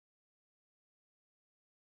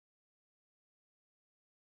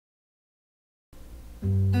Oh,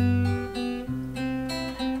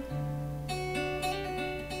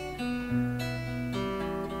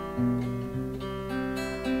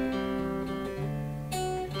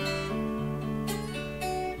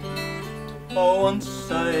 once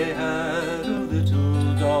I had a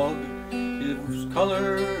little dog, whose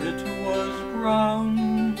color it was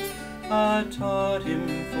brown. I taught him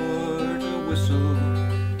for to whistle,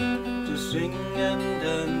 to sing and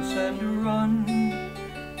dance and run.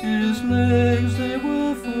 His legs, they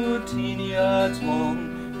were 14 yards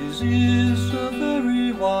long, his ears so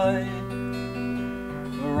very wide.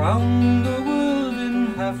 Around the world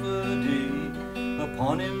in half a day,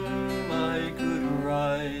 upon him I could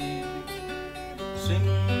ride. Sing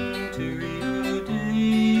Terry-o-day,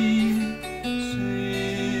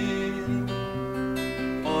 sail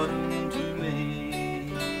autumn to May.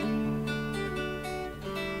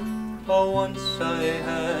 Oh, once I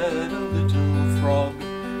had a little frog,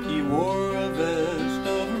 he wore a vest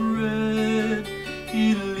of red.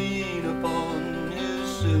 He'd lean upon his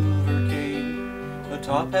silver cane, a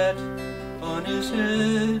top hat on his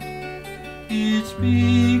head. He'd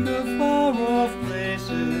speak of far-off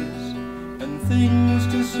places and things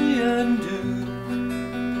to see and do,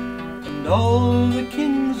 and all the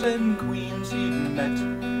kings and queens he'd met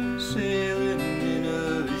sailing in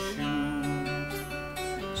a shoe.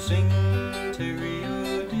 Sing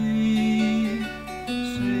Terry-o-day,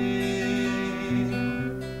 sail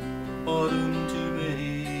autumn to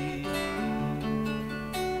May.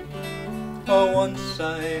 Oh, once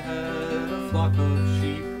I had a flock of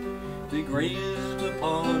sheep, they grazed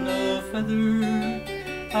upon a feather.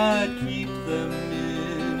 I'd keep them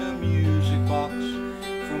in a music box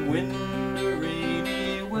from wind or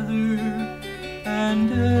rainy weather, and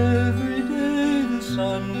every day the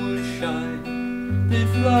sun would shine. They'd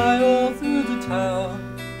fly all through the town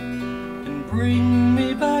and bring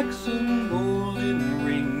me back some golden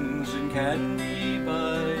rings and candy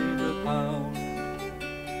by the pound.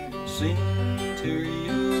 Sing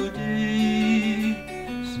Terry-o-day,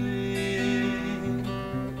 sail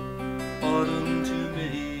autumn to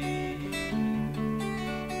May.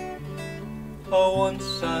 Oh,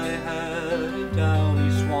 once I had a downy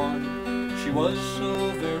swan, she was so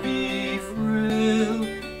very frail.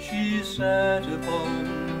 She sat upon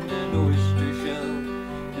an oyster shell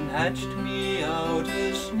and hatched me out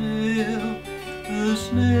a snail. The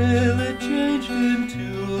snail had changed into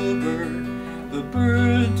a bird, the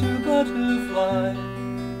bird to butterfly,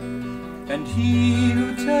 and he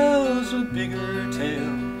who tells a bigger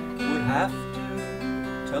tale would have to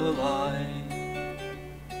tell a lie.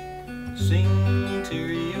 Sing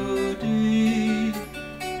Terry-o-day,